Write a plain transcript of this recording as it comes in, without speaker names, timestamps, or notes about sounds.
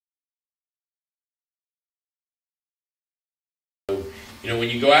You know, when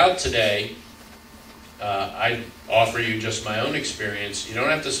you go out today, I offer you just my own experience. You don't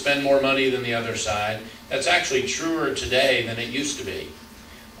have to spend more money than the other side. That's actually truer today than it used to be.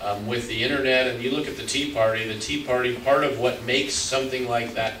 With the internet, and you look at the Tea Party, part of what makes something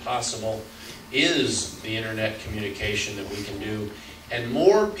like that possible is the internet communication that we can do. And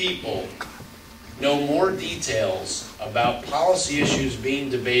more people know more details about policy issues being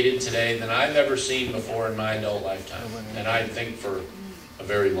debated today than I've ever seen before in my adult lifetime, and I think for a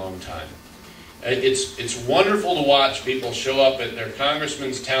very long time. It's wonderful to watch people show up at their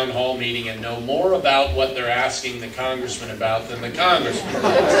congressman's town hall meeting and know more about what they're asking the congressman about than the congressman does.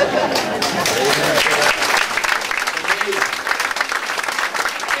 And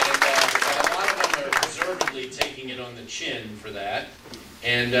a lot of them are deservedly taking it on the chin for that.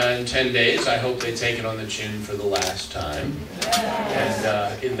 And in 10 days, I hope they take it on the chin for the last time,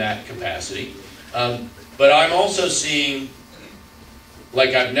 and in that capacity. But I'm also seeing,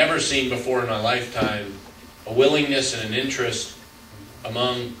 like I've never seen before in my lifetime, a willingness and an interest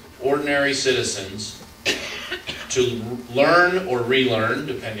among ordinary citizens to learn or relearn,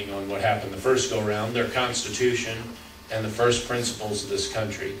 depending on what happened the first go-around, their Constitution and the first principles of this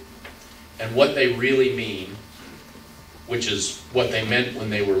country, and what they really mean, which is what they meant when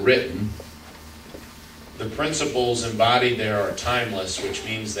they were written. The principles embodied there are timeless, which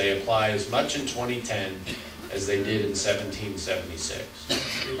means they apply as much in 2010 as they did in 1776.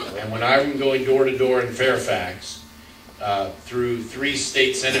 And when I'm going door to door in Fairfax, through 3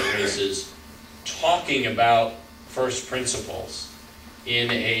 state senate races, talking about first principles in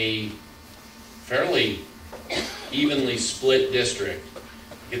a fairly evenly split district,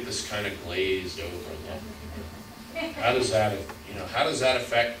 I get this kind of glazed over look. How does that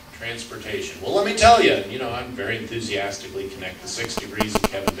affect transportation? Well, let me tell you, I'm very enthusiastically connect the 6 degrees of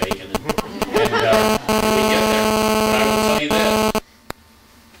Kevin Bacon, and we get there. But I will tell you this.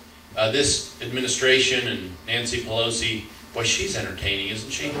 This administration and Nancy Pelosi, boy, she's entertaining, isn't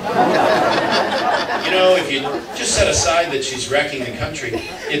she? If you just set aside that she's wrecking the country,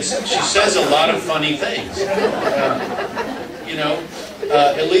 she says a lot of funny things.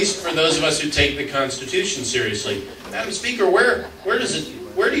 At least for those of us who take the Constitution seriously. Madam Speaker, where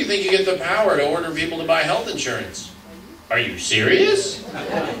do you think you get the power to order people to buy health insurance? Are you serious?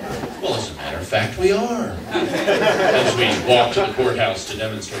 Well, as a matter of fact, we are. As we walk to the courthouse to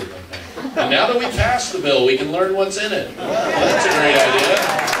demonstrate like that. And now that we've passed the bill, we can learn what's in it. Well, that's a great idea.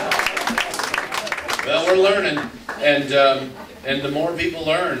 Well, we're learning. And the more people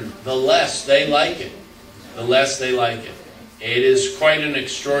learn, the less they like it. The less they like it. It is quite an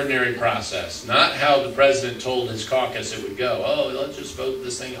extraordinary process. Not how the president told his caucus it would go. Oh, let's just vote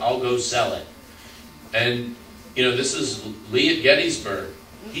this thing, I'll go sell it. And, this is Lee at Gettysburg.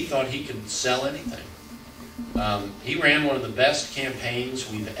 He thought he could sell anything. He ran one of the best campaigns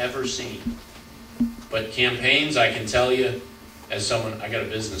we've ever seen. But campaigns, I can tell you, as someone, I got a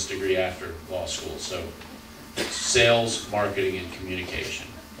business degree after law school, so sales, marketing, and communication.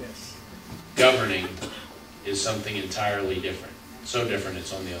 Yes. Governing is something entirely different. So different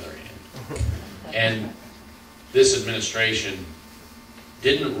it's on the other hand. And this administration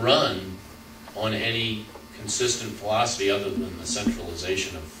didn't run on any consistent philosophy other than the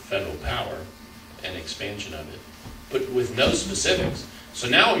centralization of federal power and expansion of it, but with no specifics. So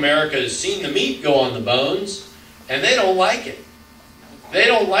now America has seen the meat go on the bones, and they don't like it. They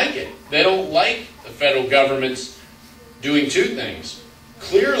don't like it. They don't like the federal government's doing 2 things.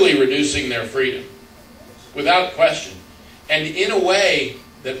 Clearly reducing their freedom, without question, and in a way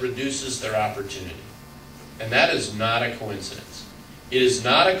that reduces their opportunity. And that is not a coincidence. It is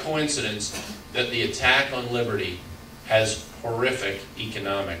not a coincidence that the attack on liberty has horrific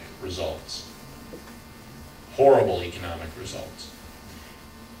economic results. Horrible economic results.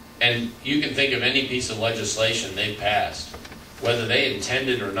 And you can think of any piece of legislation they've passed, whether they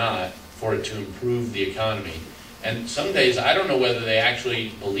intended or not, for it to improve the economy. And some days I don't know whether they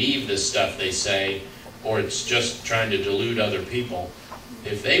actually believe this stuff they say, or it's just trying to delude other people.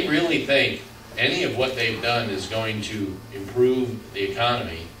 If they really think any of what they've done is going to improve the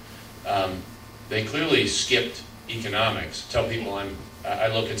economy, they clearly skipped economics. Tell people I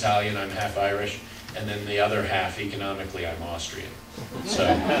look Italian, I'm half Irish, and then the other half, economically, I'm Austrian. So,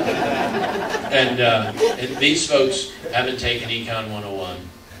 and these folks haven't taken Econ 101.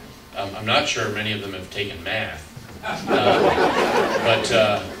 I'm not sure many of them have taken math.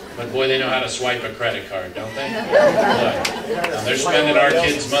 But boy, they know how to swipe a credit card, don't they? Boy, they're spending our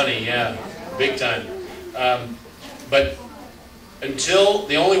kids' money, yeah, big time. But until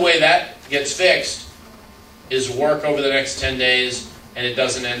the only way that gets fixed is work over the next 10 days and it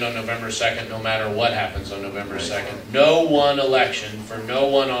doesn't end on November 2nd, no matter what happens on November 2nd. No one election for no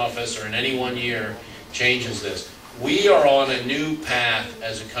one office or in any one year changes this. We are on a new path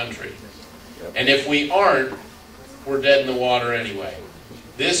as a country. And if we aren't, we're dead in the water anyway.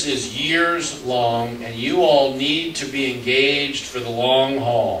 This is years long, and you all need to be engaged for the long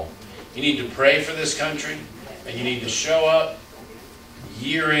haul. You need to pray for this country, and you need to show up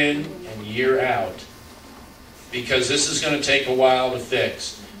year in and year out, because this is going to take a while to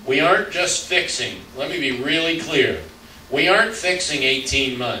fix. We aren't just fixing, let me be really clear, we aren't fixing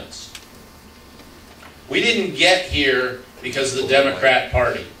 18 months. We didn't get here because of the Democrat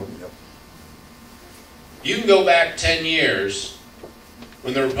Party. You can go back 10 years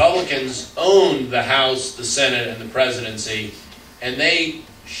when the Republicans owned the House, the Senate, and the presidency, and they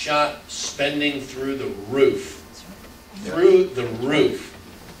shot spending through the roof. Through the roof.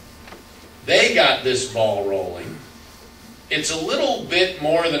 They got this ball rolling. It's a little bit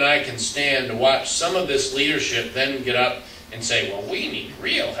more than I can stand to watch some of this leadership then get up and say, well, we need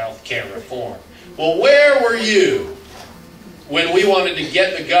real health care reform. Well, where were you when we wanted to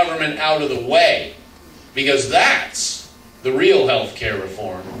get the government out of the way? Because that's the real health care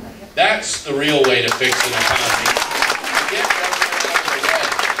reform. That's the real way to fix an economy. Get government out of the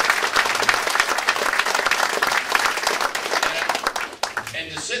way.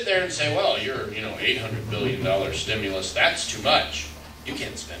 And to sit there and say, well, your $800 billion stimulus, that's too much. You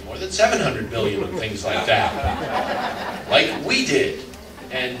can't spend more than $700 billion on things like that. Like we did.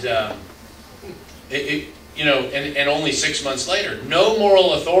 And and only 6 months later, no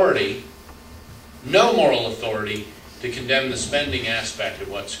moral authority to condemn the spending aspect of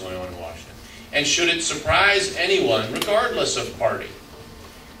what's going on in Washington. And should it surprise anyone, regardless of party,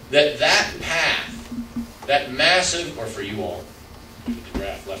 that path, that massive, or for you all, the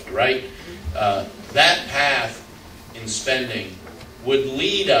graph left to right, that path in spending would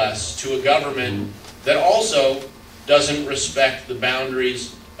lead us to a government that also doesn't respect the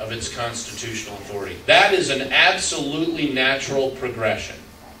boundaries of its constitutional authority. That is an absolutely natural progression.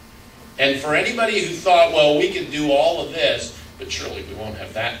 And for anybody who thought, well, we could do all of this, but surely we won't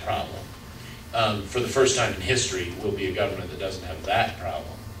have that problem. For the first time in history, we'll be a government that doesn't have that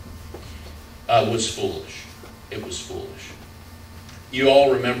problem. Was foolish. It was foolish. You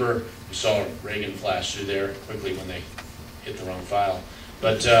all remember, we saw Reagan flash through there quickly when they hit the wrong file.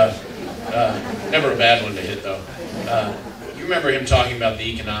 But never a bad one to hit, though. You remember him talking about the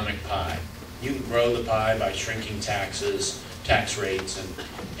economic pie. You can grow the pie by shrinking taxes, tax rates,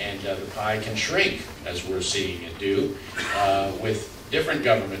 and the pie can shrink, as we're seeing it do, with different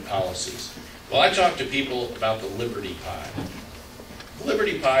government policies. Well, I talk to people about the liberty pie. The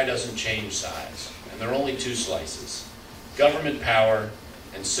liberty pie doesn't change size, and there are only two slices: government power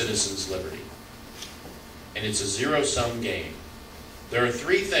and citizens' liberty. And it's a zero-sum game. There are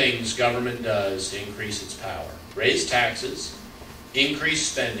three things government does to increase its power: raise taxes, increase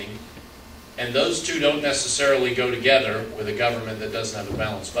spending, and those two don't necessarily go together with a government that doesn't have a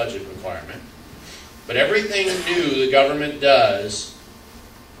balanced budget requirement. But everything new the government does,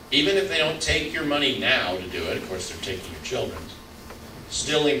 even if they don't take your money now to do it, of course they're taking your children's,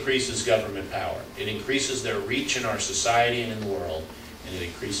 still increases government power. It increases their reach in our society and in the world, and it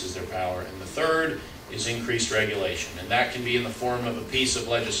increases their power. And the third is increased regulation. And that can be in the form of a piece of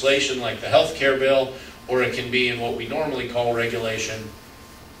legislation like the health care bill, or it can be in what we normally call regulation,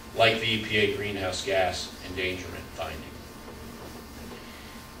 like the EPA greenhouse gas endangerment finding.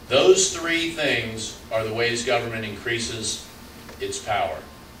 Those three things are the ways government increases its power.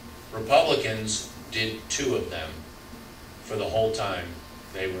 Republicans did two of them for the whole time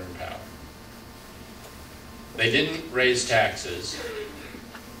they were in power. They didn't raise taxes.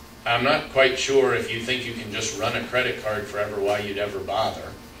 I'm not quite sure if you think you can just run a credit card forever why you'd ever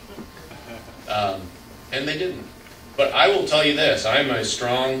bother. And they didn't. But I will tell you this, I'm a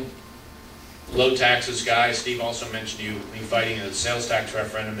strong low taxes guy. Steve also mentioned me fighting a sales tax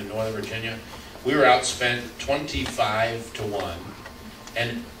referendum in Northern Virginia. We were outspent 25-1.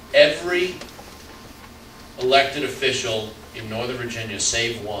 And every elected official in Northern Virginia,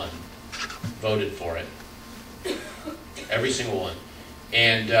 save one, voted for it. Every single one.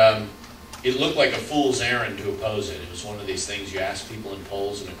 And it looked like a fool's errand to oppose it. It was one of these things you ask people in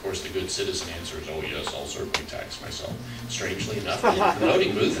polls, and of course the good citizen answer is, oh yes, I'll certainly tax myself. Strangely enough, I went to the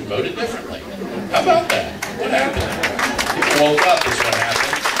voting booth and voted differently. How about that? What happened? People woke up is what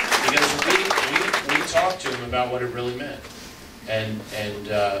happened, because we talked to them about what it really meant, and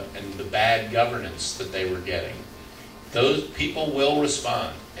the bad governance that they were getting. Those people will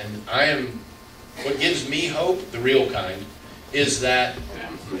respond, and what gives me hope, the real kind, is that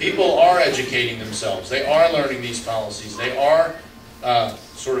people are educating themselves. They are learning these policies. They are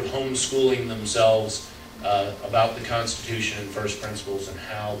sort of homeschooling themselves about the Constitution and first principles and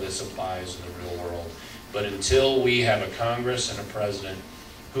how this applies in the real world. But until we have a Congress and a president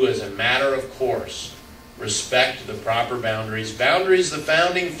who, as a matter of course, respect the proper boundaries the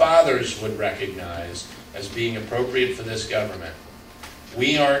founding fathers would recognize as being appropriate for this government,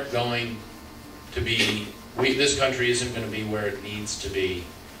 we aren't going to be, this country isn't going to be where it needs to be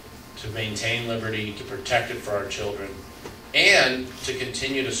to maintain liberty, to protect it for our children, and to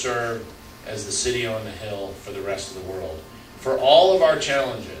continue to serve as the city on the hill for the rest of the world. For all of our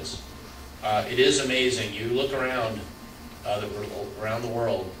challenges, it is amazing. You look around around the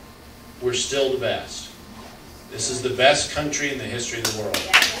world, we're still the best. This is the best country in the history of the world.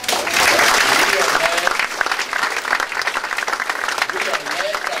 We are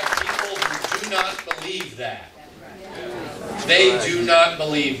led by people who do not believe that. They do not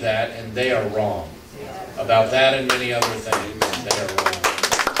believe that, and they are wrong. About that and many other things, they are wrong.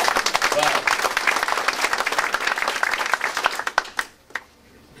 But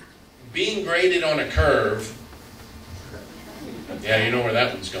being graded on a curve, yeah, you know where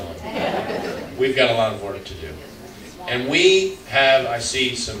that one's going. We've got a lot of work to do. And we have, I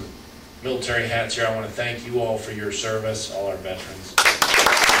see some military hats here. I want to thank you all for your service, all our veterans. An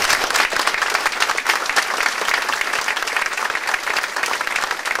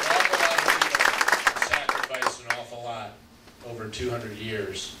awful lot of people sacrificed an awful lot over 200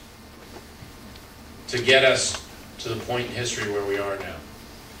 years to get us to the point in history where we are now.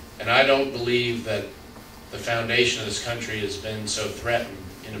 And I don't believe that the foundation of this country has been so threatened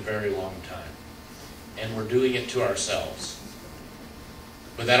in a very long time. And we're doing it to ourselves.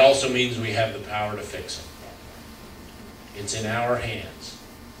 But that also means we have the power to fix it. It's in our hands.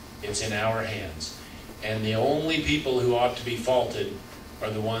 It's in our hands. And the only people who ought to be faulted are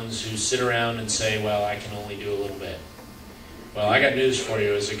the ones who sit around and say, well, I can only do a little bit. Well, I got news for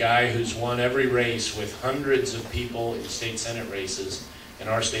you. As a guy who's won every race with hundreds of people in state senate races, and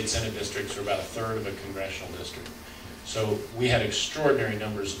our state senate districts are about a third of a congressional district. So we had extraordinary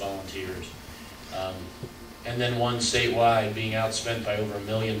numbers of volunteers. And then one statewide being outspent by over $1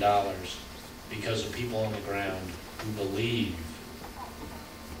 million because of people on the ground who believe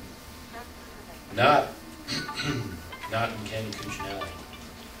not in Ken Cuccinelli,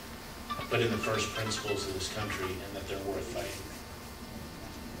 but in the first principles of this country and that they're worth fighting.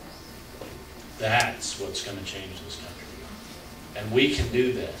 That's what's going to change this country. And we can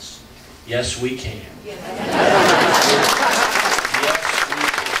do this. Yes, we can.